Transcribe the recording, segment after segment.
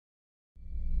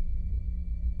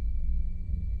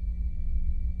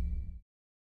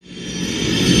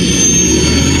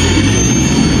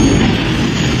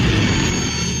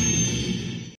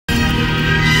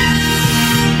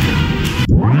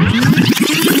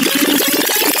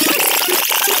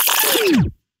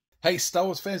Hey Star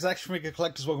Wars fans, action figure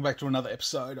collectors, welcome back to another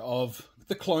episode of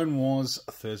the Clone Wars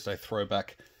Thursday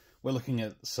Throwback. We're looking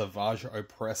at Savage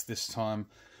Opress this time.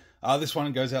 This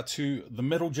one goes out to the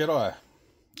Metal Jedi.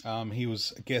 He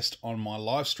was a guest on my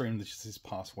live stream this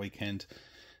past weekend.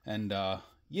 And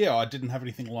yeah, I didn't have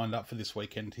anything lined up for this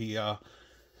weekend. He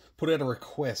put out a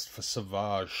request for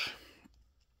Savage.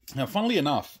 Now, funnily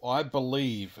enough, I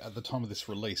believe at the time of this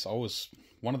release, I was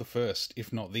one of the first,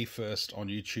 if not the first, on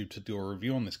YouTube to do a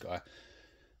review on this guy,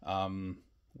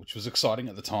 which was exciting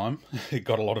at the time. It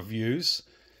got a lot of views.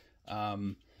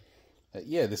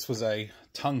 Yeah, this was a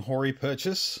Tung Hori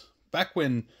purchase back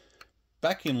in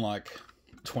like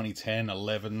 2010,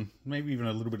 11, maybe even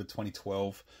a little bit of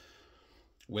 2012,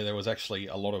 where there was actually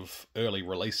a lot of early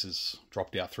releases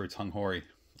dropped out through Tung Hori.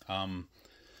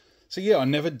 So yeah, I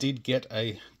never did get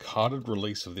a carded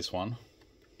release of this one.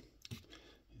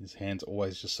 His hand's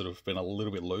always just sort of been a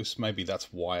little bit loose. Maybe that's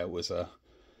why it was a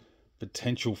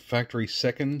potential factory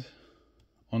second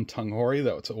on Tung Hori.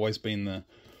 That's always been the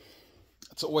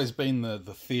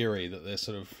theory that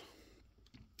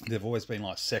they've always been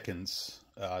like seconds,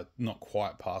 not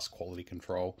quite past quality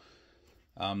control.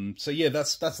 So yeah,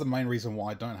 that's the main reason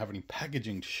why I don't have any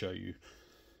packaging to show you.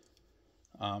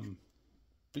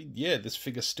 But yeah, this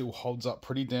figure still holds up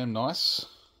pretty damn nice.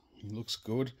 He looks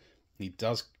good. He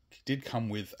did come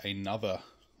with another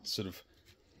sort of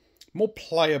more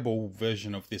playable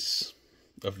version of this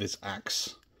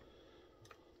axe.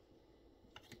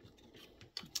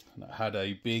 And it had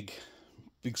a big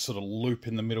sort of loop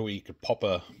in the middle where you could pop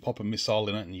a missile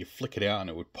in it and you flick it out and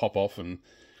it would pop off. And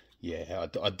yeah,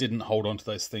 I didn't hold on to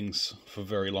those things for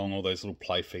very long. All those little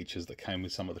play features that came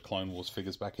with some of the Clone Wars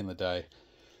figures back in the day.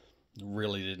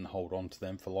 Really didn't hold on to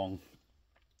them for long.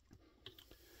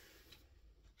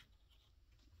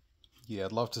 Yeah,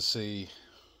 I'd love to see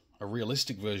a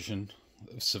realistic version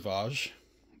of Savage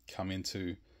come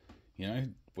into, you know,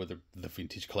 whether the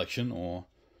vintage collection or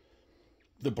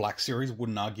the Black Series.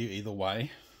 Wouldn't argue either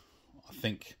way. I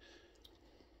think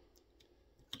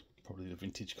probably the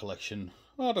vintage collection.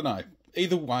 I don't know.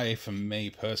 Either way, for me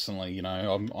personally, you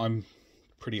know, I'm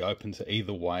pretty open to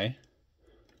either way.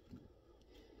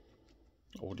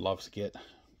 I would love to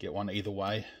get one either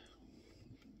way.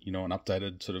 You know, an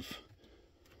updated sort of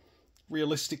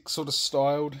realistic sort of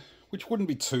styled, which wouldn't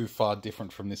be too far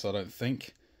different from this, I don't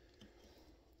think.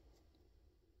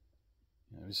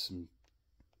 You know, there's some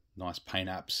nice paint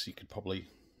apps you could probably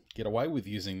get away with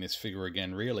using this figure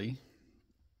again, really.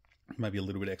 Maybe a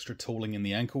little bit extra tooling in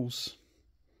the ankles,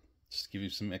 just to give you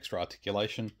some extra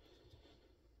articulation.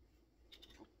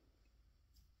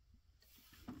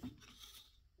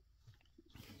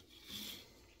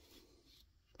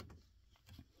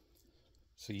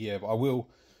 So yeah, I will,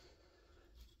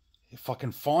 if I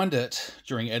can find it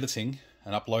during editing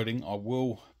and uploading, I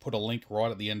will put a link right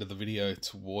at the end of the video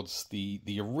towards the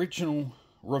original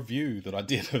review that I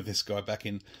did of this guy back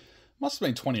in, must have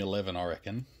been 2011, I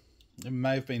reckon. It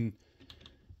may have been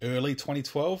early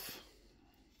 2012,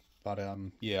 but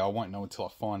yeah, I won't know until I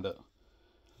find it.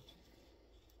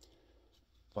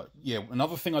 But yeah,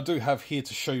 another thing I do have here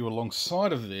to show you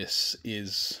alongside of this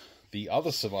is the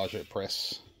other Savage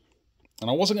Opress. And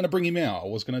I wasn't going to bring him out. I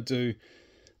was going to do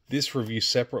this review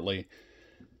separately.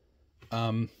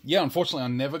 Yeah, unfortunately, I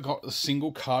never got a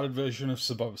single carded version of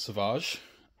Savage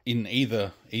in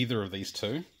either of these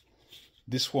two.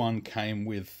 This one came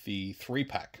with the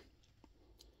 3-pack.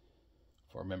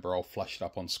 If I remember, I'll flash it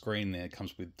up on screen there. It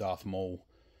comes with Darth Maul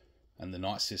and the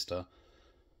Night Sister.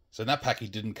 So in that pack, he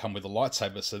didn't come with a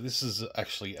lightsaber. So this is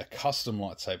actually a custom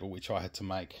lightsaber, which I had to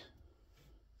make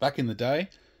back in the day.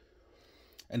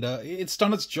 And it's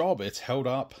done its job. It's held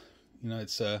up. You know,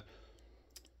 it's a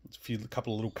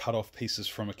couple of little cut-off pieces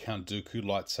from a Count Dooku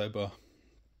lightsaber,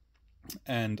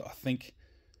 and I think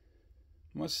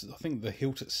the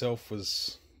hilt itself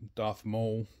was Darth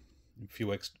Maul. A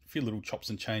few little chops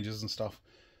and changes and stuff.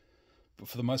 But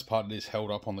for the most part, it is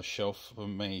held up on the shelf for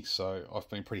me. So I've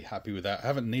been pretty happy with that. I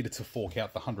haven't needed to fork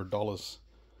out the $100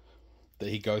 that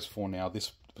he goes for now.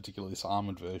 This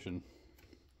armored version,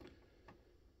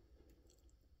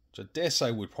 which I dare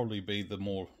say would probably be the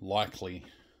more likely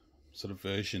sort of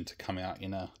version to come out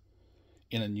in a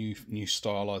new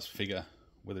stylized figure,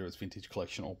 whether it's vintage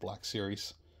collection or Black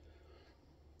Series.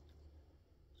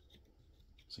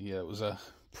 So yeah, it was a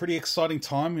pretty exciting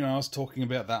time. You know, I was talking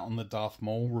about that on the Darth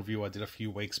Maul review I did a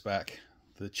few weeks back.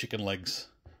 The chicken legs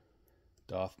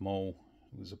Darth Maul.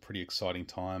 It was a pretty exciting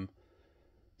time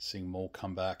seeing Maul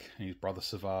come back and his brother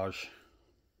Savage.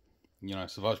 You know,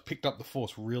 Savage picked up the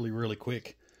Force really, really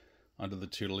quick under the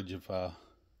tutelage of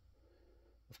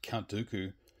Count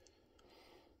Dooku.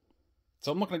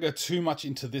 So I'm not going to go too much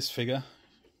into this figure,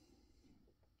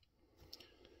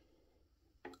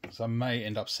 so I may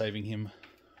end up saving him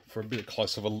for a bit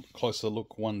closer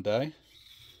look one day.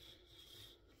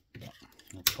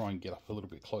 I'll try and get up a little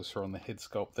bit closer on the head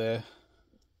sculpt there.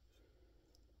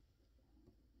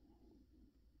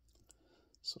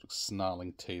 Sort of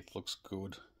snarling teeth, looks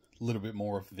good. A little bit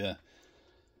more of the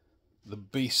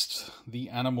beast, the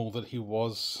animal that he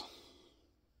was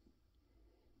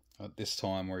at this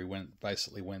time, where he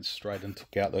basically went straight and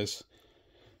took out those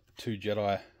 2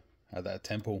 Jedi at that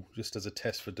temple just as a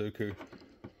test for Dooku.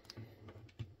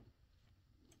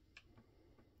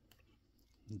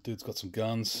 The dude's got some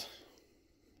guns.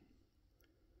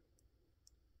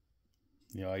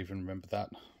 Yeah, I even remember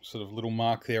that sort of little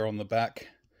mark there on the back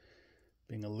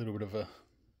being a little bit of a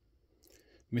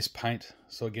mispaint.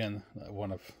 So again,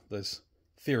 one of those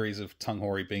theories of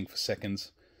Tunghori being for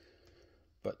seconds.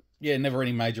 But yeah, never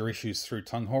any major issues through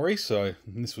Tunghori. So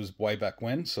this was way back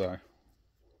when. So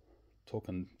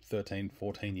talking 13,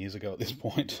 14 years ago at this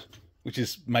point, which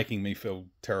is making me feel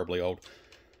terribly old.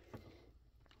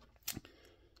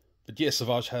 But yeah,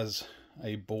 Savage has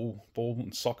a ball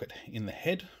and socket in the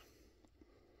head.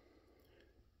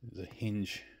 There's a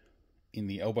hinge in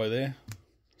the elbow there.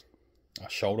 A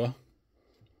shoulder.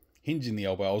 Hinge in the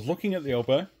elbow. I was looking at the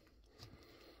elbow.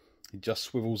 It just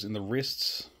swivels in the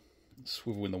wrists.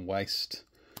 Swivel in the waist.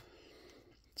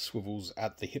 Swivels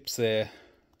at the hips there.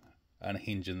 And a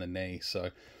hinge in the knee.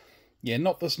 So, yeah,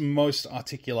 not the most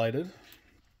articulated.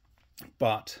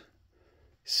 But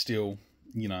still,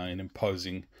 you know, an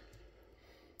imposing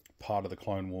part of the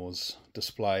Clone Wars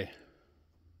display.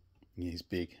 Yeah, he's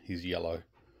big. He's yellow.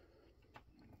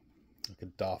 Like a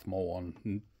Darth Maul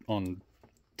on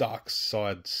dark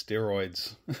side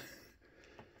steroids.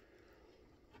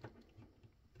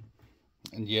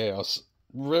 And yeah, I was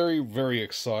very, very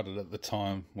excited at the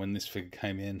time when this figure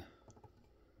came in.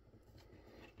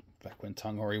 Back when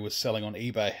Tunghori was selling on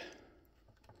eBay.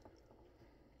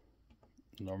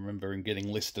 And I remember him getting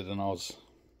listed and I was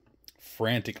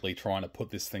frantically trying to put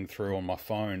this thing through on my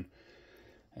phone.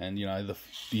 And you know,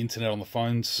 the internet on the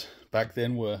phones back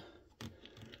then were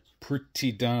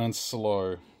pretty darn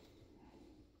slow.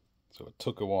 So it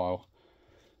took a while,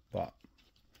 but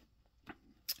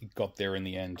it got there in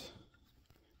the end.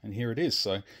 And here it is.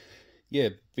 So yeah,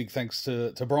 big thanks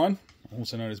to Brian,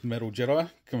 also known as Metal Jedi.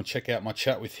 Come and check out my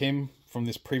chat with him from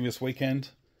this previous weekend.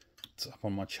 It's up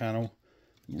on my channel.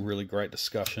 Really great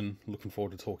discussion. Looking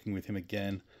forward to talking with him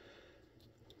again.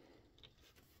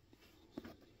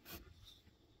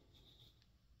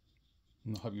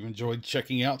 I hope you've enjoyed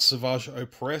checking out Savage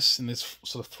Opress in this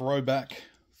sort of throwback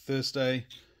Thursday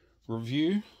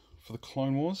review for the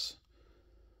Clone Wars.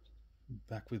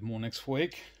 Back with more next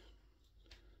week.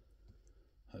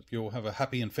 Hope you all have a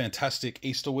happy and fantastic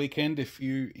Easter weekend if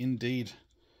you indeed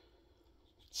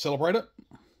celebrate it.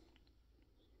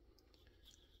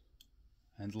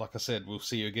 And like I said, we'll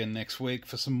see you again next week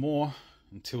for some more.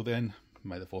 Until then,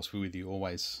 may the Force be with you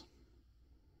always.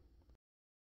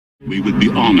 We would be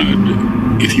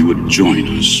honored if you would join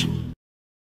us.